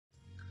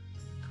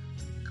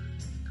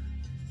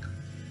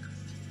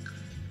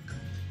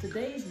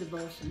Today's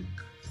devotion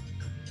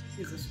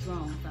is a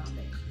strong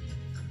foundation.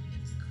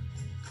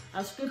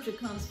 Our scripture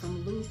comes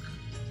from Luke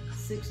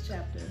 6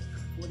 chapter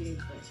 48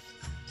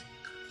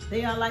 verse.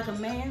 They are like a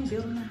man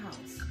building a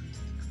house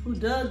who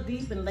dug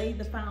deep and laid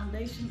the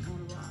foundation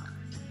on a rock.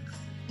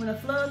 When a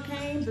flood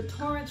came, the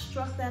torrent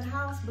struck that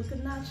house but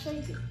could not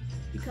shake it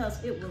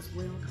because it was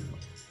well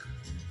built.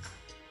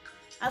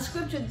 Our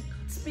scripture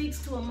speaks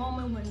to a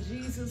moment when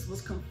Jesus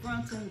was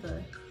confronting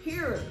the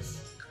hearers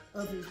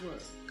of his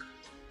word.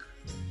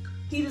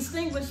 He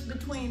distinguished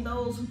between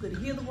those who could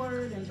hear the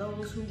word and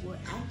those who were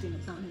acting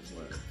upon his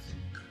words.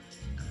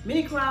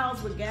 Many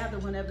crowds would gather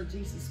whenever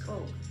Jesus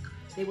spoke.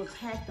 They would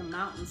pack the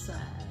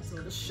mountainsides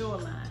or the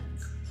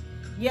shorelines.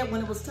 Yet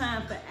when it was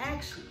time for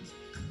action,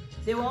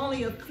 there were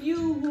only a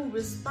few who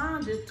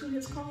responded to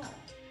his call.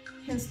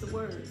 Hence the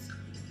words,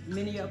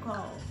 many are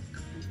called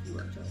and few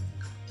are chosen.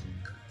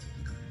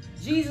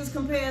 Jesus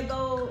compared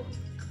those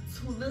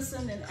who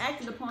listened and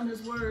acted upon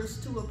his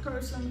words to a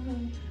person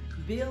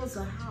who builds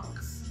a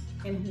house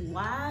and who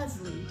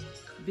wisely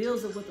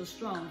builds it with a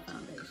strong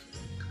foundation,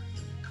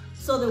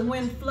 so that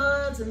when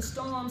floods and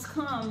storms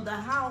come, the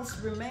house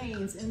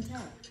remains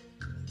intact.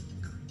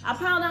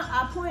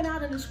 I point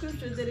out in the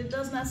scripture that it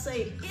does not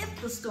say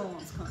if the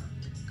storms come,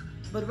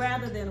 but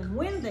rather than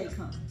when they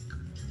come.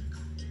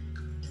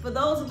 For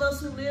those of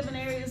us who live in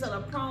areas that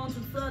are prone to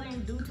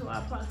flooding due to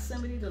our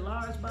proximity to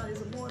large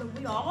bodies of water,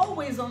 we are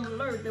always on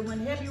alert that when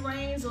heavy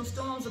rains or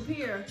storms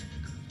appear,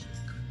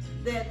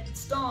 that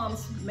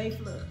storms may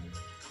flood.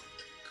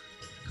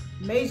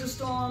 Major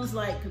storms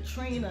like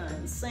Katrina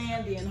and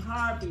Sandy and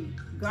Harvey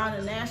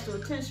garner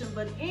national attention,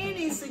 but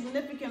any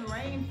significant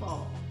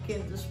rainfall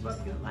can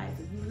disrupt your life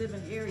if you live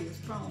in areas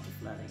prone to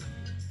flooding.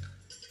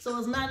 So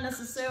it's not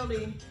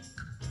necessarily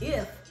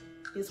if,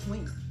 it's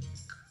when.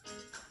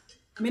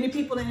 Many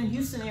people in the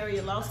Houston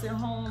area lost their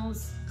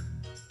homes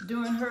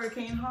during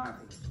Hurricane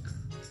Harvey.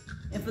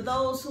 And for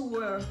those who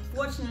were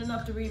fortunate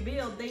enough to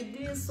rebuild, they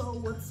did so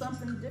with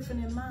something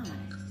different in mind.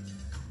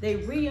 They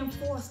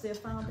reinforced their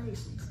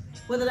foundations.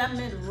 Whether that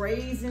meant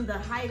raising the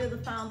height of the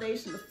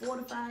foundation to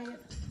fortify it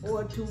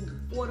or to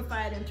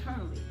fortify it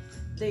internally,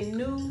 they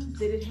knew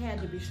that it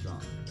had to be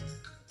strong.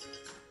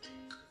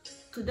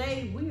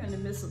 Today, we are in the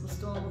midst of a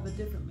storm of a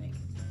different making.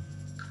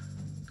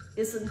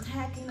 It's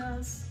attacking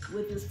us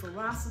with its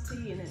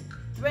ferocity, and it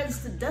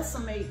threatens to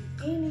decimate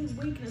any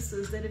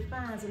weaknesses that it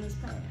finds in its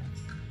path.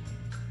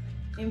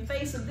 In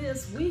face of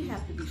this, we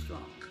have to be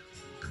strong.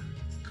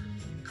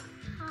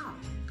 How,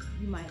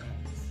 you might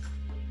ask?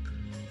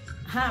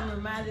 I'm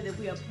reminded that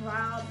we are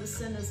proud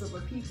descendants of a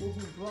people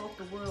who brought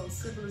the world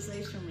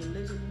civilization,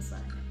 religion, and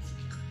science.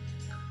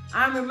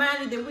 I'm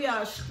reminded that we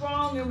are a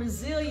strong and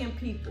resilient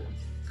people.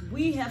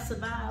 We have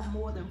survived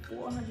more than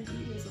 400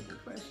 years of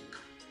oppression.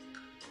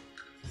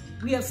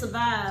 We have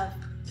survived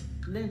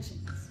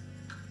lynchings.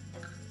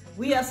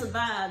 We have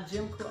survived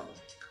Jim Crow,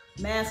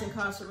 mass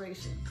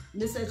incarceration,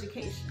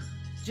 miseducation,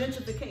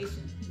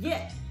 gentrification.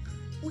 Yet,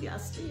 we are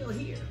still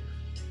here.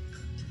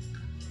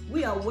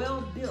 We are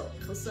well built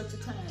for such a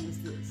time as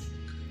this,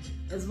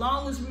 as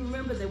long as we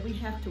remember that we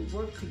have to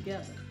work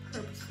together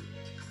purposefully.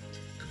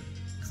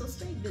 So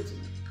stay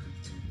vigilant.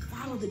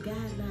 Follow the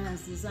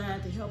guidelines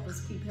designed to help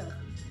us keep healthy.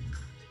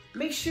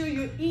 Make sure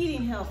you're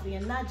eating healthy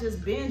and not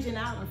just binging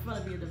out in front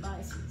of your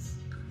devices.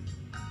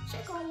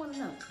 Check on one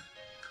another.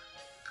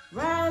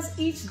 Rise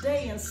each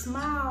day and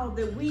smile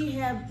that we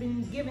have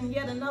been given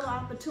yet another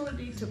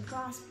opportunity to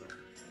prosper.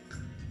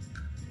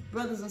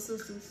 Brothers and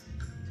sisters,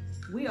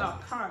 we are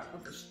part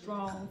of a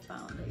strong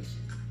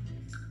foundation.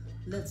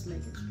 Let's make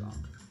it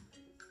stronger.